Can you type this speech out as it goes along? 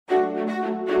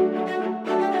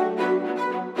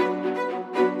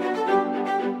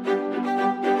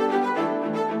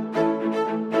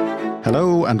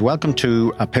Hello and welcome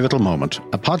to A Pivotal Moment,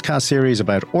 a podcast series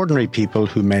about ordinary people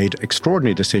who made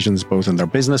extraordinary decisions both in their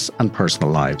business and personal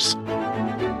lives.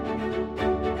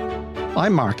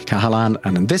 I'm Mark Cahalan,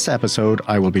 and in this episode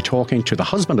I will be talking to the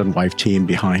husband and wife team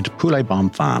behind Poulet, Bonne,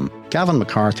 Femme, Gavin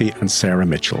McCarthy and Sara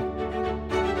Mitchell.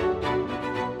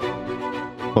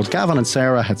 Both Gavin and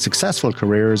Sara had successful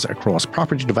careers across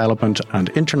property development and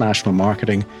international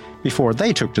marketing before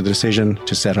they took the decision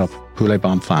to set up Poulet,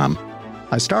 Bonne, Femme.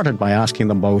 I started by asking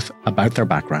them both about their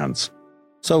backgrounds.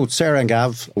 So, Sara and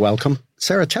Gav, welcome.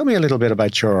 Sara, tell me a little bit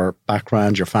about your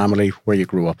background, your family, where you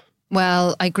grew up.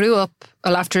 Well, I grew up,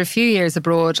 after a few years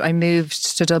abroad, I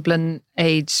moved to Dublin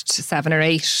aged 7 or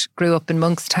 8, grew up in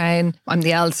Monkstown. I'm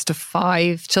the eldest of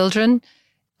 5 children.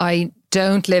 I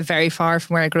don't live very far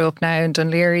from where I grew up now in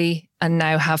Dunleary and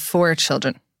now have 4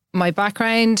 children. My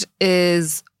background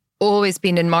is always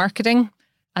been in marketing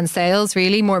and sales,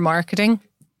 really, more marketing.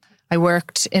 I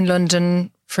worked in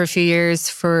London for a few years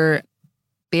for a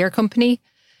beer company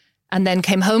and then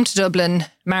came home to Dublin,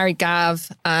 married Gav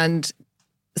and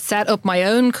set up my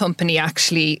own company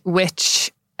actually, which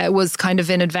was kind of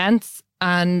in advance,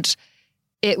 and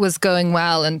it was going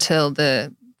well until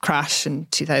the crash in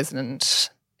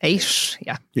 2008.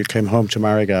 Yeah. You came home to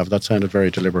marry Gav. That sounded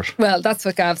very deliberate. Well, that's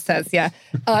what Gav says, yeah.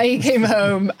 I came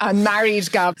home and married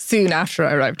Gav soon after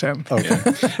I arrived home.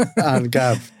 Okay. And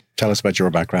Gav, tell us about your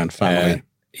background, family.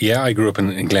 I grew up in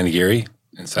Glenageary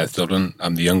in South Dublin.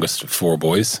 I'm the youngest of 4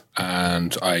 boys,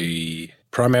 and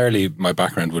primarily my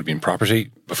background would have been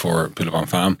property before Poulet, Bonne,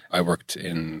 Femme. I worked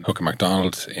in Hooker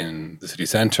MacDonald in the city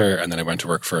centre, and then I went to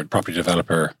work for a property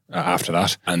developer after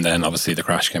that. And then obviously the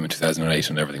crash came in 2008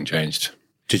 and everything changed.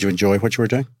 Did you enjoy what you were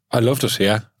doing? I loved it,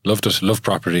 yeah. Loved it. Loved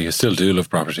property. I still do love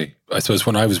property. I suppose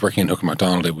when I was working in Hooker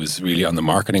MacDonald, it was really on the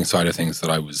marketing side of things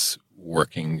that I was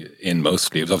working in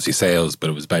mostly. It was obviously sales, but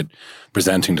it was about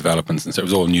presenting developments, and so it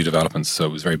was all new developments, so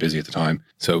it was very busy at the time.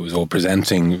 So it was all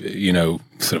presenting,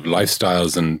 sort of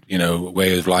lifestyles and,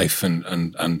 way of life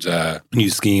and new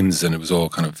schemes, and it was all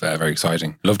kind of very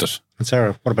exciting. Loved it. And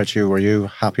Sara, what about you? Were you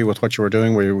happy with what you were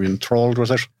doing? Were you enthralled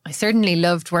with it? I certainly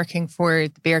loved working for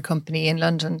the beer company in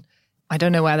London. I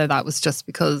don't know whether that was just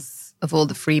because of all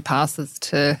the free passes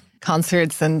to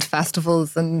concerts and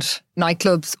festivals and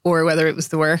nightclubs, or whether it was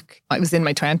the work. I was in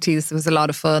my 20s. It was a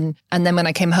lot of fun. And then when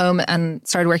I came home and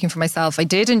started working for myself, I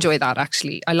did enjoy that,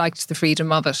 actually. I liked the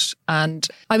freedom of it. And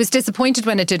I was disappointed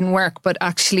when it didn't work, but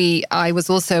actually I was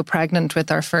also pregnant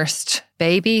with our first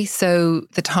baby. So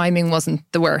the timing wasn't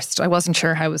the worst. I wasn't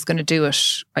sure how I was going to do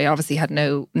it. I obviously had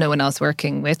no one else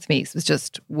working with me. So it was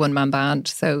just one-man band.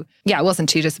 So yeah, it wasn't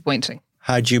too disappointing.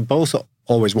 Had you both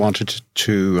always wanted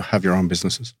to have your own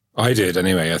businesses? I did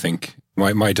anyway, I think.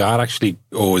 My dad actually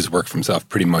always worked for himself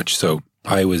pretty much, so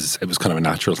it was kind of a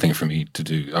natural thing for me to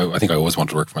do. I think I always wanted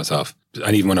to work for myself.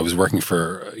 And even when I was working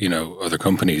for, other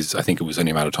companies, I think it was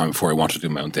only a matter of time before I wanted to do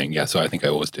my own thing. Yeah, so I think I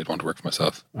always did want to work for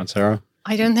myself. And Sara?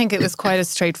 I don't think it was quite as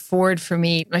straightforward for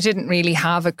me. I didn't really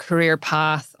have a career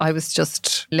path. I was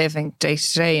just living day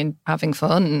to day and having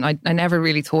fun. I never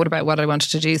really thought about what I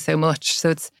wanted to do so much. So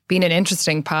it's been an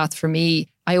interesting path for me.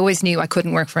 I always knew I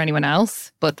couldn't work for anyone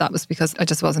else, but that was because I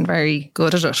just wasn't very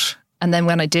good at it. And then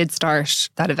when I did start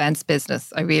that events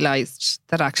business, I realised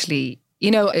that actually,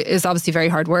 it's obviously very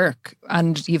hard work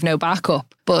and you've no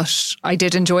backup, but I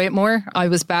did enjoy it more. I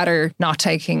was better not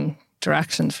taking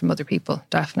directions from other people,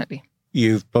 definitely.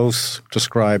 You've both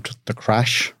described the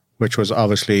crash, which was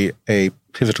obviously a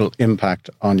pivotal impact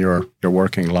on your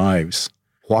working lives.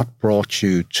 What brought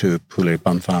you to Poulet,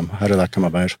 Bonne, Femme? How did that come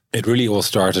about? It really all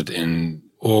started in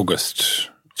August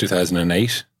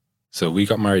 2008. So we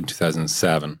got married in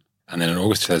 2007. And then in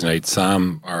August 2008,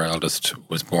 Sam, our eldest,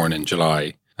 was born in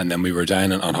July. And then we were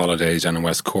down on holidays down in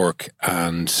West Cork.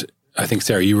 And I think,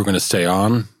 Sara, you were going to stay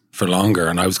on for longer.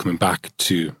 And I was coming back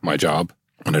to my job.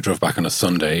 And I drove back on a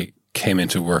Sunday, came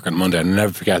into work on Monday. And I'll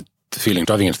never forget the feeling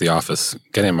driving into the office,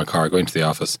 getting in my car, going to the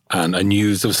office. And I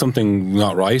knew there was something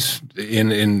not right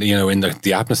in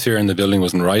the atmosphere in the building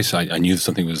wasn't right. I knew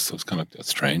something was kind of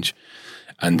strange.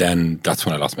 And then that's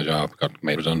when I lost my job, got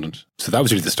made redundant. So that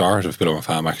was really the start of Poulet, Bonne,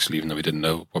 Femme, actually, even though we didn't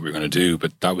know what we were going to do.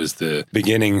 But that was the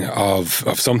beginning of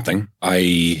something.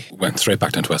 I went straight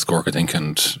back down to West Cork, I think,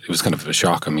 and it was kind of a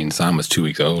shock. I mean, Sam was 2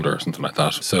 weeks old or something like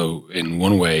that. So in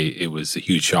one way, it was a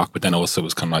huge shock, but then also it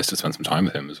was kind of nice to spend some time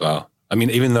with him as well. I mean,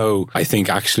 even though I think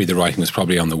actually the writing was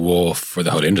probably on the wall for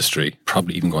the whole industry,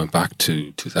 probably even going back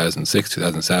to 2006,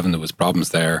 2007, there was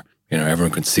problems there.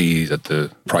 Everyone could see that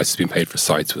the prices being paid for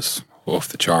sites was off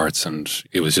the charts, and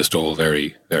it was just all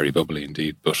very, very bubbly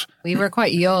indeed. But we were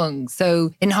quite young.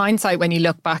 So in hindsight, when you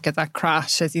look back at that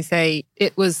crash, as you say,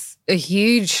 it was a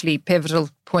hugely pivotal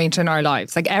point in our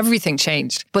lives. Like everything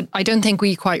changed. But I don't think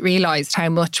we quite realised how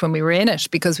much when we were in it,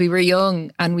 because we were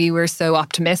young and we were so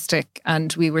optimistic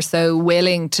and we were so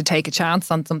willing to take a chance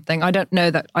on something. I don't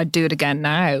know that I'd do it again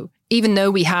now. Even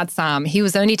though we had Sam, he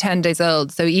was only 10 days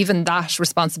old. So even that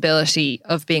responsibility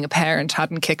of being a parent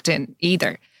hadn't kicked in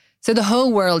either. So the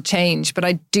whole world changed. But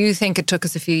I do think it took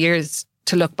us a few years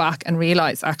to look back and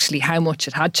realise actually how much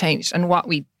it had changed and what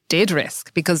we did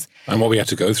risk, because and what we had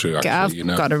to go through, actually,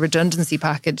 Gav got a redundancy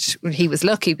package. He was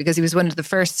lucky because he was one of the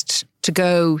first to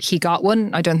go. He got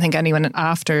one. I don't think anyone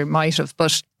after might have,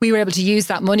 but we were able to use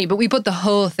that money. But we put the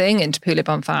whole thing into Poulet,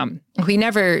 Bonne, Femme. We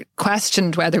never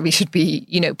questioned whether we should be,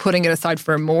 putting it aside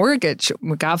for a mortgage.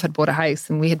 Gav had bought a house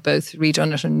and we had both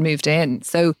redone it and moved in.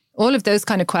 So all of those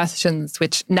kind of questions,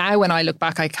 which now when I look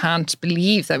back, I can't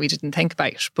believe that we didn't think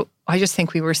about. But I just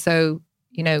think we were so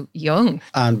young.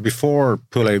 And before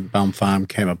Poulet, Bonne, Femme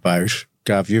came about,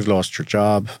 Gav, you've lost your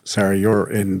job. Sara, you're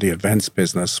in the events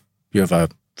business. You have a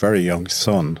very young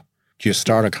son. Do you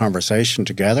start a conversation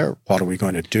together? What are we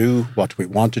going to do? What do we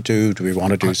want to do? Do we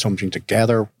want to do something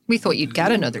together? We thought you'd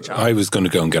get another job. I was going to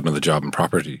go and get another job in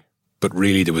property. But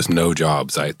really, there was no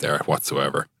jobs out there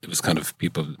whatsoever. It was kind of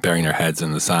people burying their heads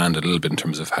in the sand a little bit in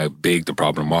terms of how big the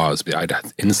problem was. But I'd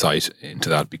had insight into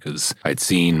that because I'd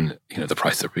seen, the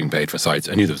price that were being paid for sites.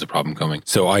 I knew there was a problem coming.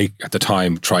 So I, at the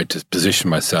time, tried to position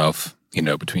myself,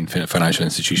 between financial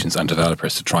institutions and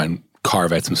developers to try and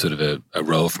carve out some sort of a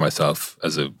role for myself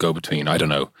as a go-between. I don't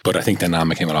know. But I think then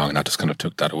NAMA came along and that just kind of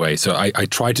took that away. So I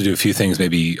tried to do a few things,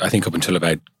 maybe I think up until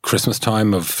about Christmas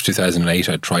time of 2008,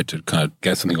 I tried to kind of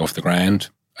get something off the ground.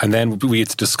 And then we had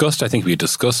discussed,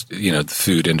 the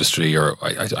food industry, or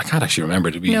I can't actually remember.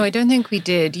 Did we? No, I don't think we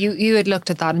did. You had looked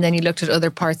at that and then you looked at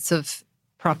other parts of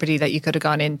property that you could have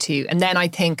gone into. And then I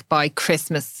think by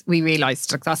Christmas, we realised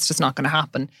that's just not going to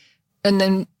happen. And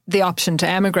then the option to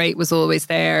emigrate was always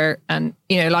there. And,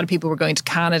 a lot of people were going to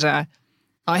Canada.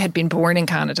 I had been born in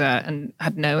Canada and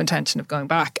had no intention of going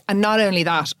back. And not only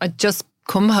that, I'd just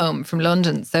come home from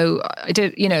London. So I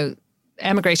did,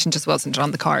 emigration just wasn't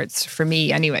on the cards for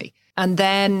me anyway. And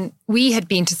then we had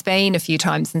been to Spain a few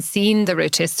times and seen the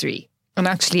rotisserie. And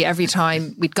actually every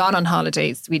time we'd gone on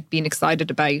holidays, we'd been excited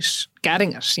about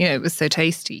getting it. It was so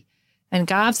tasty. And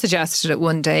Gav suggested it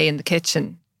one day in the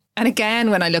kitchen. And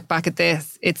again, when I look back at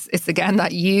this, it's again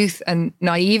that youth and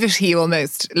naivety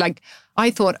almost. Like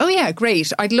I thought, oh yeah,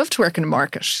 great. I'd love to work in a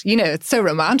market. It's so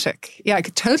romantic. Yeah, I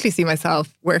could totally see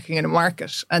myself working in a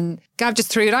market. And Gav just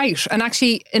threw it out. And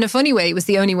actually, in a funny way, it was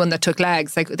the only one that took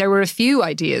legs. Like there were a few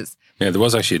ideas. Yeah, there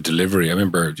was actually a delivery. I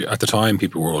remember at the time,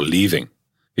 people were all leaving.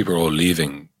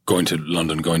 Going to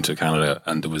London, going to Canada,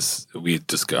 and I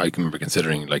can remember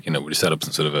considering, we set up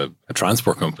some sort of a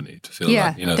transport company to fill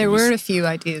that. There were a few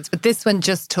ideas, but this one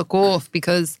just took off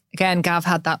because, again, Gav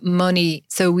had that money,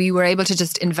 so we were able to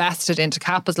just invest it into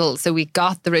capital. So we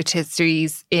got the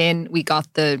rotisseries in, we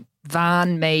got the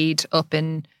van made up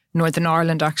in Northern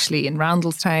Ireland, actually, in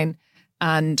Randallstown,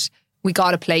 and we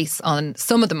got a place on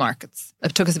some of the markets.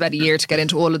 It took us about a year to get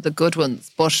into all of the good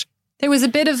ones, but there was a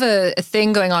bit of a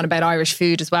thing going on about Irish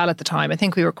food as well at the time. I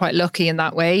think we were quite lucky in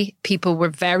that way. People were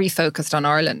very focused on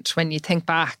Ireland. When you think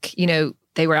back,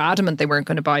 they were adamant they weren't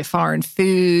going to buy foreign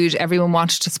food. Everyone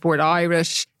wanted to support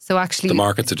Irish. So actually, the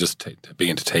markets had just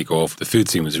begun to take off. The food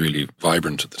scene was really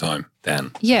vibrant at the time then.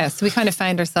 Yeah, so we kind of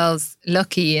found ourselves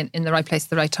lucky in the right place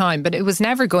at the right time. But it was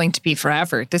never going to be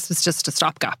forever. This was just a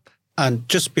stopgap. And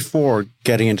just before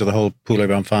getting into the whole Poulet,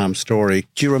 Bonne, Femme story,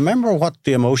 do you remember what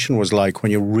the emotion was like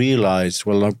when you realised,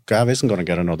 well, look, Gav isn't going to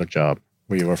get another job?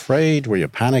 Were you afraid? Were you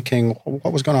panicking?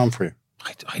 What was going on for you?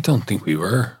 I don't think we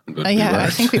were. I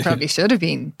think we probably should have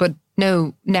been. But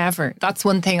no, never. That's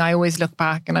one thing I always look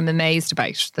back and I'm amazed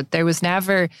about, that there was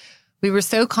never... We were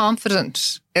so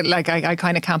confident. I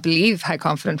kind of can't believe how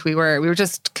confident we were. We were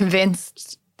just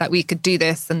convinced that we could do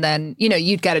this, and then,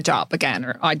 you'd get a job again,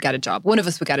 or I'd get a job. One of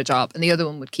us would get a job and the other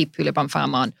one would keep Poulet, Bonne,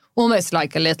 Femme on, almost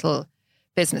like a little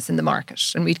business in the market,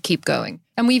 and we'd keep going.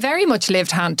 And we very much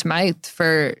lived hand to mouth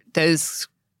for those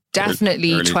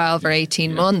definitely early 12 or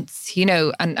 18 months,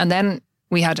 and then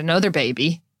we had another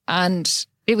baby and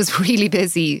it was really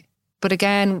busy. But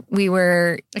again, we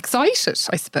were excited,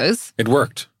 I suppose. It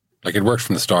worked. It worked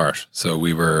from the start. So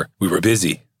we were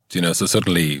busy, so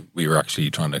suddenly we were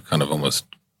actually trying to kind of almost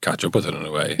catch up with it in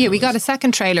a way. Yeah, we got a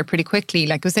second trailer pretty quickly.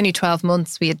 Like, it was only 12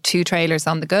 months. We had 2 trailers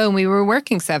on the go and we were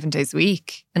working 7 days a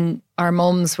week. And our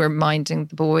mums were minding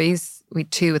the boys. We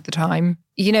had 2 at the time.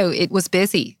 You know, it was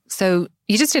busy. So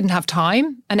you just didn't have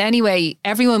time. And anyway,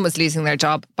 everyone was losing their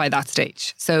job by that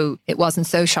stage. So it wasn't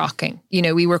so shocking. You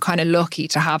know, we were kind of lucky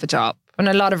to have a job. And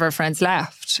a lot of our friends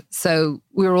left. So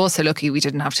we were also lucky we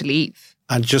didn't have to leave.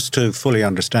 And just to fully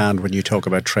understand, when you talk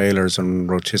about trailers and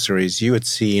rotisseries, you had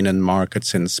seen in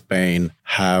markets in Spain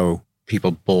how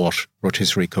people bought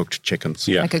rotisserie cooked chickens.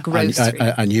 Yeah. Like a grocery.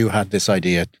 And you had this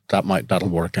idea that'll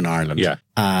work in Ireland. Yeah.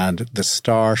 And the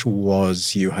start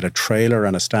was you had a trailer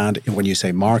and a stand. When you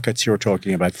say markets, you're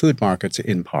talking about food markets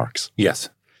in parks. Yes.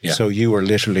 Yeah. So you were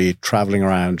literally travelling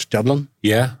around Dublin?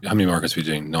 Yeah. How many markets were we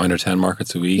doing? 9 or 10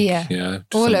 markets a week? Yeah.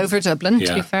 All over Dublin,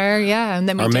 to be fair. Yeah. And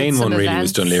then we our did main some one really events.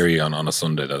 was Dunleary on a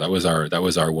Sunday. That was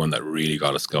our one that really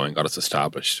got us going, got us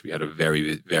established. We had a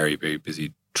very, very, very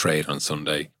busy trade on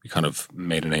Sunday. We kind of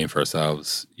made a name for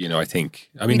ourselves. You know,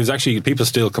 there's actually people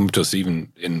still come to us,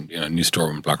 even in a new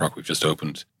store in Blackrock we've just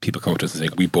opened. People come to us and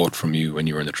say, we bought from you when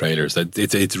you were in the trailers.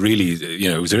 It's really, you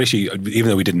know, it was actually, even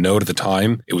though we didn't know it at the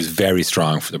time, it was very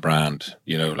strong for the brand,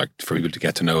 you know, like for people to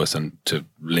get to know us and to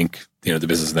link, you know, the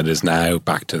business that it is now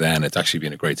back to then. It's actually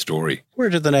been a great story. Where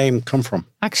did the name come from?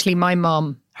 Actually,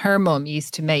 her mum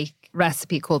used to make a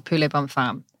recipe called Poulet, Bonne,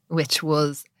 Femme, which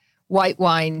was white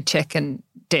wine chicken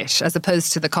dish as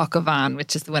opposed to the coq au vin,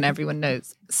 which is the one everyone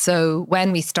knows. So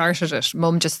when we started it,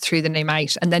 Mum just threw the name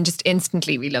out and then just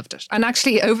instantly we loved it. And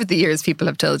actually over the years people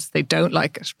have told us they don't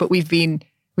like it, but we've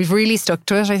really stuck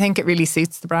to it. I think it really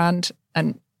suits the brand.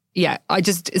 And yeah,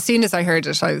 as soon as I heard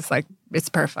it, I was like, it's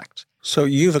perfect. So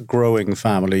you've a growing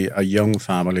family, a young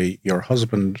family, your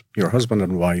husband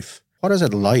and wife. What is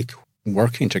it like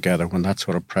working together when that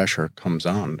sort of pressure comes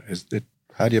on?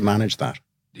 How do you manage that?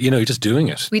 You know, just doing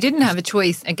it. We didn't have a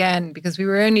choice, again, because we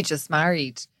were only just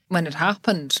married when it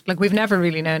happened. Like, we've never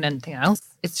really known anything else.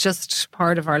 It's just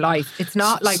part of our life. It's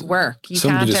not like work. You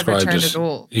can't ever turn it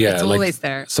off. Yeah, it's always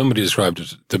there. Somebody described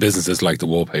it, the business is like the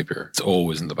wallpaper. It's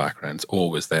always in the background. It's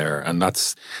always there. And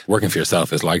that's, working for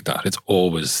yourself is like that. It's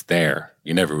always there.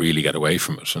 You never really get away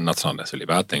from it. And that's not necessarily a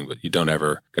bad thing, but you don't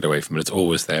ever get away from it. It's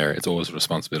always there. It's always a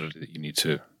responsibility that you need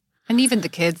to. And even the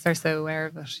kids are so aware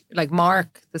of it. Like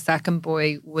Mark, the second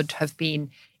boy, would have been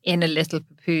in a little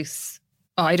papoose.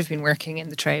 I'd have been working in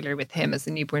the trailer with him as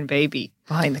a newborn baby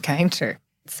behind the counter.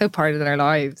 It's so part of their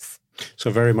lives. So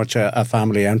very much a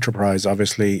family enterprise,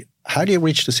 obviously. How do you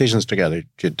reach decisions together?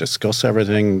 Do you discuss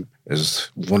everything?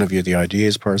 Is one of you the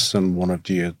ideas person? One of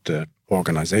you the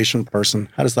organisation person?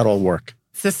 How does that all work?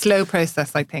 It's a slow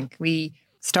process, I think. We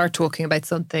start talking about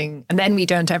something and then we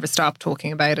don't ever stop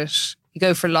talking about it. We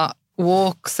go for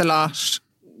walks a lot.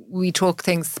 We talk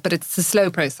things, but it's a slow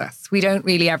process. We don't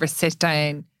really ever sit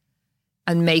down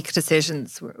and make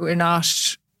decisions. We're not,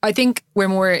 I think we're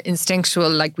more instinctual.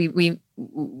 Like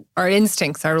our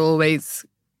instincts are always,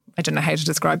 I don't know how to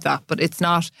describe that, but it's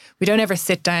not, we don't ever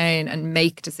sit down and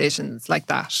make decisions like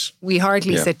that. We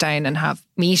hardly sit down and have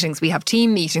meetings. We have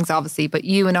team meetings, obviously, but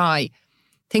you and I,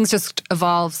 things just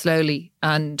evolve slowly.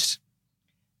 And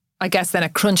I guess then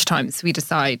at crunch times, we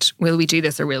decide, will we do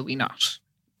this or will we not?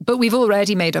 But we've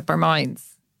already made up our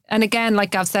minds. And again,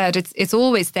 like Gav said, it's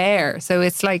always there. So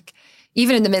it's like,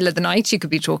 even in the middle of the night, you could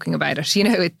be talking about it. You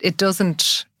know, it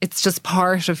doesn't, it's just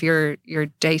part of your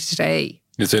day to day.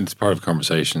 It's part of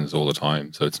conversations all the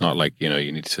time. So it's not like, you know,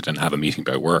 you need to sit and have a meeting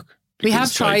about work. We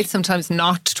have tried sometimes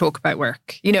not to talk about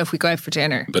work, you know, if we go out for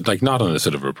dinner. But like not in a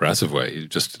sort of repressive way,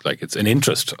 just like it's an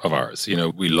interest of ours. You know,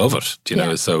 we love it, you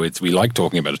know, so we like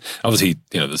talking about it. Obviously,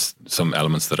 you know, there's some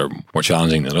elements that are more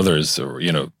challenging than others or,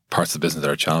 you know, parts of the business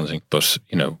that are challenging. But,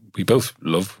 you know, we both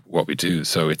love what we do.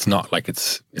 So it's not like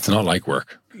it's not like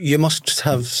work. You must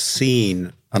have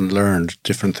seen and learned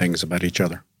different things about each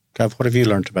other. Gav, what have you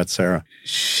learned about Sara?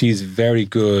 She's very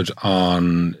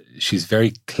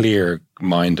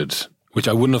clear-minded, which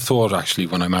I wouldn't have thought actually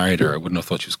when I married her. I wouldn't have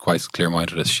thought she was quite as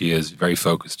clear-minded as she is. Very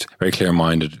focused, very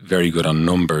clear-minded, very good on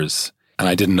numbers. And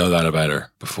I didn't know that about her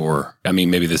before. I mean,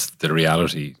 maybe the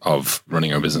reality of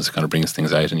running our business kind of brings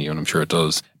things out in you, and I'm sure it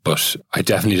does. But I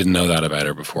definitely didn't know that about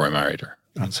her before I married her.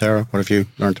 And Sara, what have you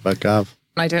learned about Gav?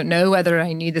 I don't know whether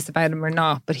I knew this about him or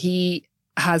not, but he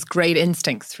has great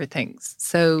instincts for things.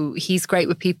 So he's great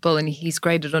with people and he's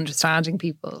great at understanding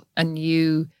people, and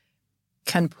you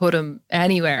can put him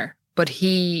anywhere. But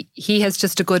he has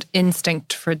just a good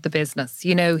instinct for the business.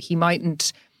 You know, he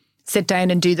mightn't sit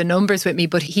down and do the numbers with me,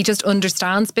 but he just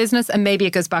understands business. And maybe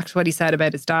it goes back to what he said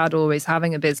about his dad always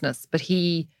having a business. But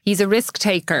he's a risk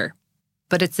taker,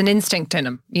 but it's an instinct in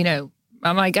him, you know.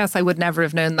 And I guess I would never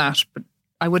have known that, but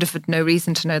I would have had no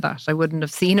reason to know that. I wouldn't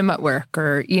have seen him at work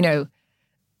or,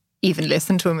 even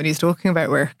listened to him when he's talking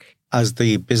about work. As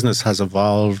the business has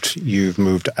evolved, you've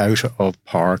moved out of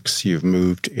parks, you've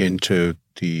moved into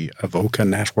the Avoca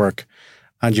network,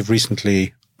 and you've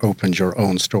recently opened your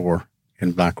own store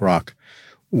in Blackrock.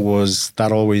 Was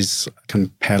that always a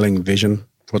compelling vision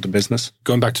for the business?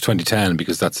 Going back to 2010,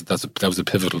 because that was a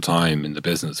pivotal time in the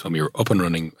business when we were up and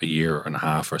running a year and a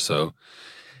half or so,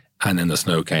 and then the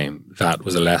snow came. That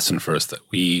was a lesson for us that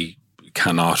we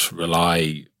cannot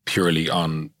rely purely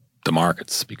on the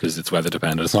markets because it's weather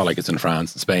dependent. It's not like it's in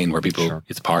France and Spain where people,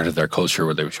 It's part of their culture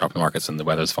where they shop in markets and the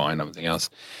weather's fine and everything else.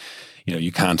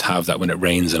 You can't have that when it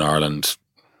rains in Ireland.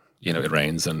 It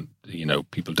rains and,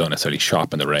 people don't necessarily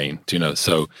shop in the rain,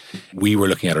 So we were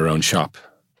looking at our own shop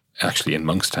actually in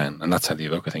Monkstown, and that's how the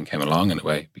Avoca thing came along in a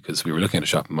way, because we were looking at a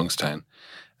shop in Monkstown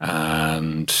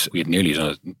and we had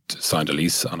nearly signed a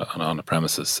lease on a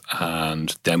premises,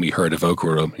 and then we heard Avoca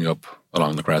were opening up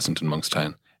along the Crescent in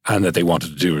Monkstown and that they wanted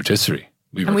to do rotisserie.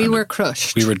 We were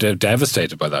crushed. We were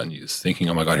devastated by that news, thinking,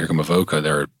 oh my God, here come Avoca.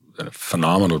 They're a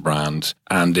phenomenal brand.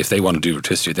 And if they want to do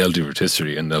rotisserie, they'll do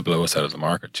rotisserie and they'll blow us out of the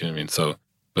market. Do you know what I mean? So,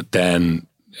 but then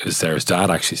it was Sarah's dad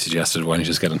actually suggested, why don't you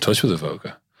just get in touch with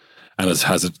Avoca? And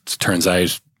as it turns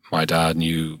out, my dad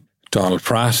knew Donald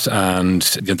Pratt and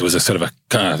there was a sort of a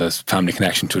kind of a family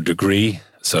connection to a degree.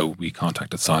 So we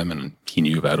contacted Simon and he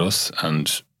knew about us.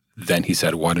 And then he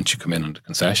said, why don't you come in on a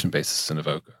concession basis in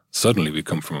Avoca? Suddenly we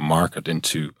come from a market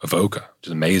into Avoca, which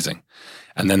is amazing.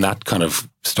 And then that kind of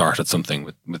started something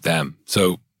with them.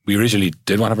 So we originally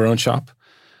did want to have our own shop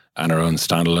and our own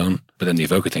standalone. But then the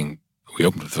Avoca thing, we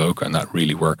opened with Avoca and that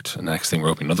really worked. And the next thing we're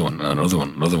opening another one and another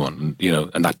one, another one.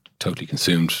 And that totally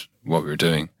consumed what we were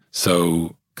doing.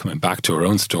 So coming back to our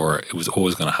own store, it was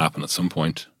always going to happen at some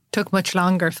point. Took much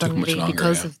longer, funnily,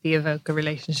 because of the Avoca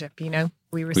relationship,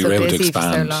 We were so able to busy for so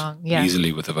expand long.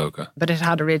 easily with Avoca. But it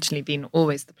had originally been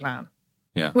always the plan.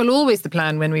 Yeah. Well, always the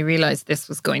plan when we realised this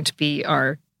was going to be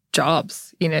our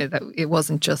jobs, that it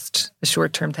wasn't just a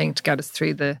short-term thing to get us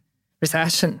through the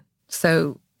recession.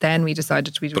 So then we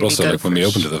decided we'd But really also, go like when we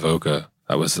opened with Avoca,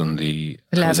 that was on the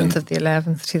 11th of the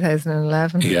 11th,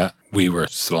 2011. Yeah, we were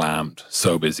slammed,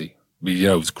 so busy.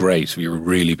 It was great. We were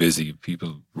really busy.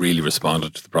 People really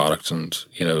responded to the product and,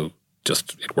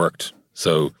 just it worked.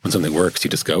 So when something works, you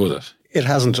just go with it. It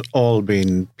hasn't all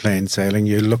been plain sailing.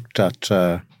 You looked at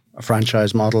a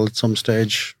franchise model at some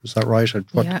stage. Was that right?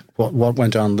 What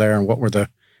went on there and what were the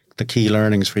key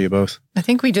learnings for you both? I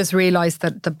think we just realised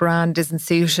that the brand isn't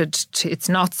suited to, it's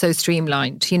not so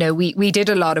streamlined. We did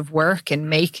a lot of work in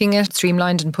making it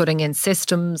streamlined and putting in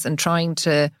systems and trying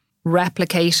to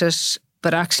replicate it.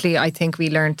 But actually, I think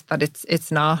we learned that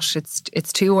it's not.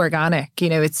 It's too organic.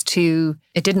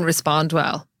 It didn't respond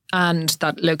well. And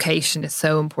that location is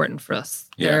so important for us.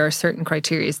 Yeah. There are certain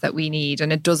criteria that we need,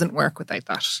 and it doesn't work without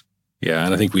that. Yeah,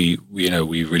 and I think we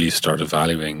really started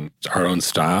valuing our own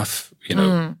staff.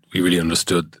 We really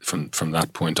understood from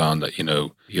that point on that,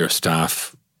 your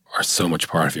staff are so much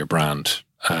part of your brand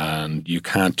and you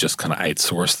can't just kind of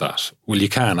outsource that. Well, you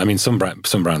can. I mean, some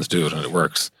brands do it and it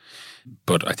works.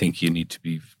 But I think you need to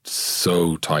be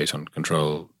so tight on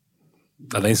control.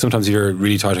 I think sometimes if you're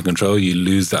really tight on control, you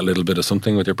lose that little bit of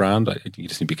something with your brand. You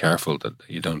just need to be careful that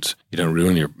you don't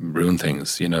ruin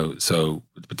things. So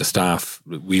with the staff,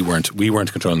 we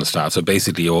weren't controlling the staff. So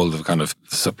basically, all the kind of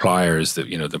suppliers,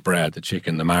 the bread, the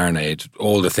chicken, the marinade,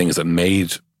 all the things that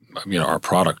made our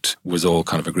product was all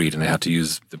kind of agreed, and they had to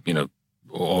use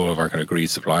all of our kind of agreed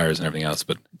suppliers and everything else.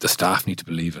 But the staff need to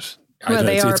believe it. Well,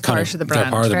 they are part of the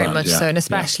brand, very much so. And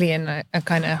especially in a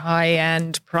kind of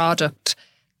high-end product,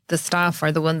 the staff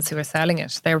are the ones who are selling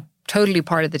it. They're totally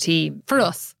part of the team for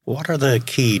us. What are the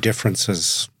key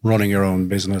differences running your own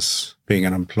business, being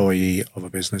an employee of a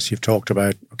business? You've talked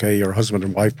about, your husband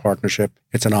and wife partnership.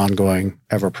 It's an ongoing,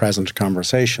 ever-present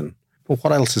conversation. But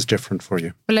what else is different for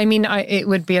you? Well, I mean, it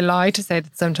would be a lie to say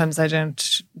that sometimes I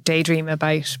don't daydream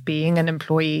about being an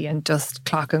employee and just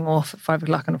clocking off at 5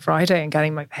 o'clock on a Friday and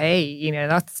getting my pay.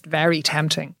 That's very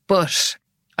tempting. But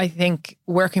I think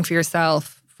working for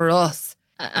yourself, for us,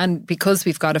 and because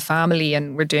we've got a family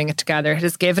and we're doing it together, it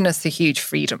has given us a huge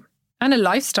freedom and a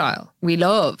lifestyle we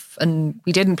love and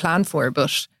we didn't plan for,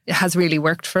 but it has really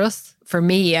worked for us. For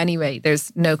me, anyway,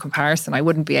 there's no comparison. I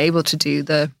wouldn't be able to do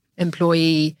the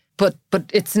employee. But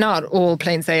it's not all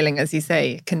plain sailing, as you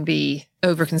say. It can be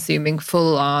over-consuming,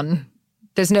 full on.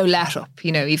 There's no let-up,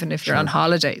 even if you're on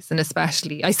holidays. And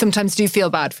especially, I sometimes do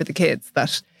feel bad for the kids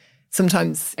that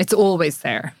sometimes it's always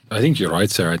there. I think you're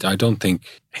right, Sarah. I don't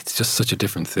think it's just such a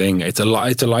different thing. It's a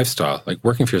lifestyle. Like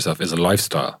working for yourself is a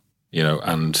lifestyle,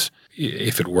 and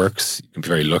if it works, you can be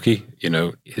very lucky.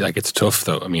 Like it's tough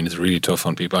though. I mean, it's really tough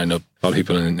on people. I know a lot of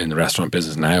people in the restaurant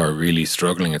business now are really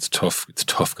struggling. It's tough. It's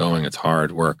tough going. It's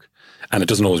hard work. And it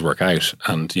doesn't always work out.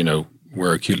 And,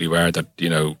 we're acutely aware that,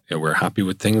 we're happy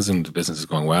with things and the business is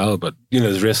going well, but,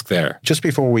 there's risk there. Just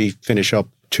before we finish up,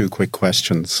 2 quick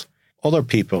questions. Other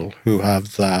people who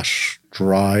have that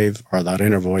drive or that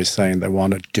inner voice saying they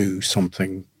want to do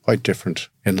something quite different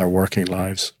in their working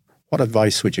lives, what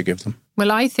advice would you give them?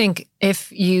 Well, I think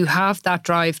if you have that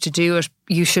drive to do it,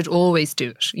 you should always do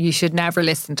it. You should never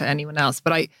listen to anyone else.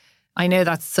 But I know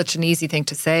that's such an easy thing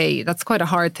to say. That's quite a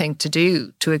hard thing to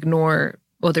do, to ignore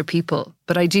other people.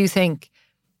 But I do think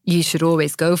you should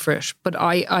always go for it. But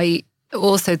I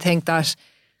also think that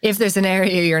if there's an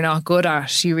area you're not good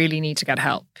at, you really need to get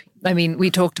help. I mean,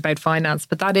 we talked about finance,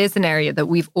 but that is an area that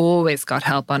we've always got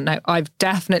help on. Now, I've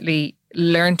definitely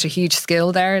learned a huge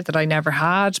skill there that I never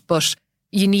had, but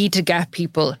you need to get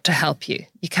people to help you.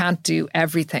 You can't do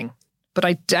everything. But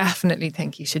I definitely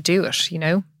think you should do it,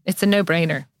 It's a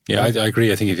no-brainer. Yeah, I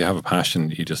agree. I think if you have a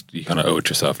passion, you kind of owe it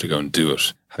yourself to go and do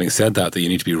it. Having said that you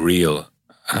need to be real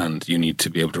and you need to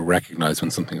be able to recognize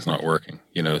when something's not working,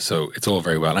 so it's all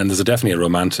very well. And there's definitely a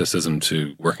romanticism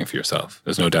to working for yourself.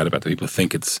 There's no doubt about that. People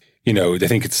think it's, they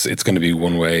think it's going to be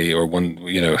one way or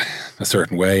a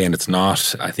certain way, and it's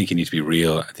not. I think you need to be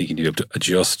real. I think you need to be able to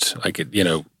adjust.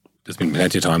 There's been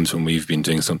plenty of times when we've been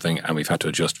doing something and we've had to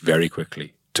adjust very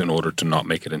quickly in order to not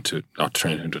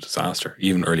turn it into a disaster,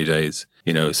 even early days,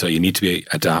 so you need to be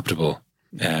adaptable.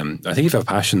 I think if you have a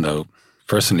passion though,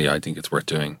 personally, I think it's worth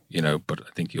doing, but I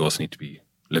think you also need to be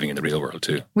living in the real world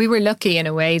too. We were lucky in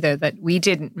a way though that we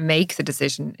didn't make the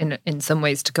decision in some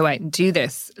ways to go out and do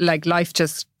this. Like life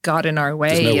just got in our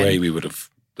way. There's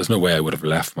no way I would have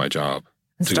left my job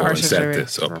to go and set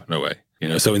this up. No way.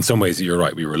 So in some ways you're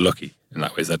right, we were lucky in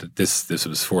that way that this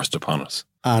was forced upon us.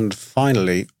 And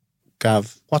finally,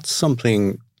 Gav, what's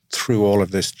something through all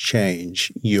of this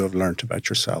change you have learnt about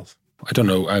yourself? I don't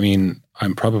know. I mean,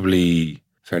 I'm probably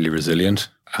fairly resilient,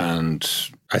 and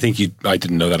I think I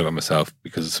didn't know that about myself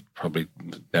because probably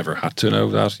never had to know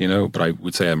that, but I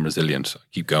would say I'm resilient. I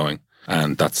keep going.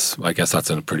 And I guess that's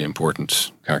a pretty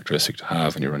important characteristic to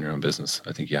have when you run your own business.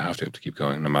 I think you have to keep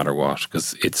going no matter what,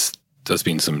 because there's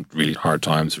been some really hard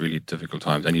times, really difficult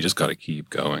times, and you just got to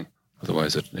keep going.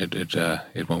 Otherwise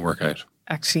it won't work out.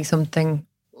 Actually, something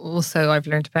also I've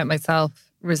learned about myself,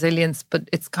 resilience, but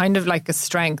it's kind of like a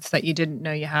strength that you didn't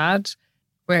know you had,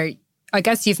 where I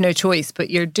guess you've no choice, but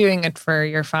you're doing it for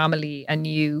your family and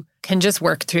you can just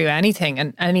work through anything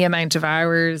and any amount of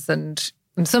hours. And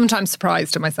I'm sometimes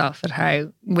surprised at myself at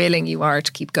how willing you are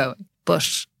to keep going,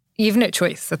 but you've no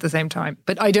choice at the same time.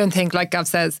 But I don't think, like Gav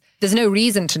says, there's no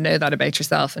reason to know that about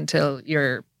yourself until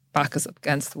your back is up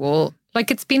against the wall.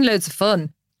 Like, it's been loads of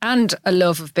fun. And a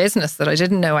love of business that I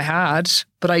didn't know I had,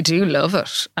 but I do love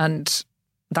it. And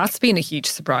that's been a huge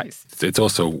surprise. It's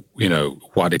also,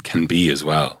 what it can be as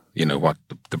well, what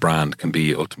the brand can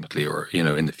be ultimately or,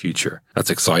 in the future.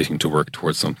 That's exciting to work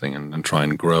towards something and try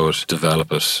and grow it,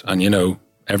 develop it. And,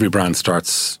 every brand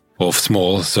starts off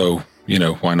small. So,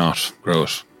 why not grow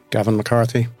it? Gavin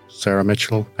McCarthy, Sara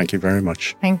Mitchell, thank you very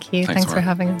much. Thank you. Thanks for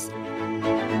having us.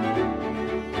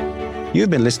 You've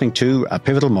been listening to A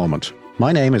Pivotal Moment.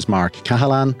 My name is Mark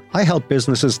Cahalan. I help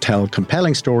businesses tell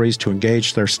compelling stories to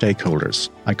engage their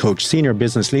stakeholders. I coach senior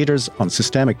business leaders on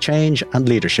systemic change and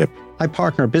leadership. I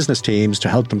partner business teams to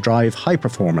help them drive high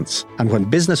performance. And when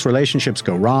business relationships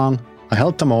go wrong, I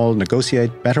help them all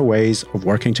negotiate better ways of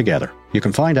working together. You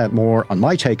can find out more on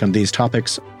my take on these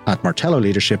topics at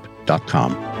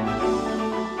martelloleadership.com.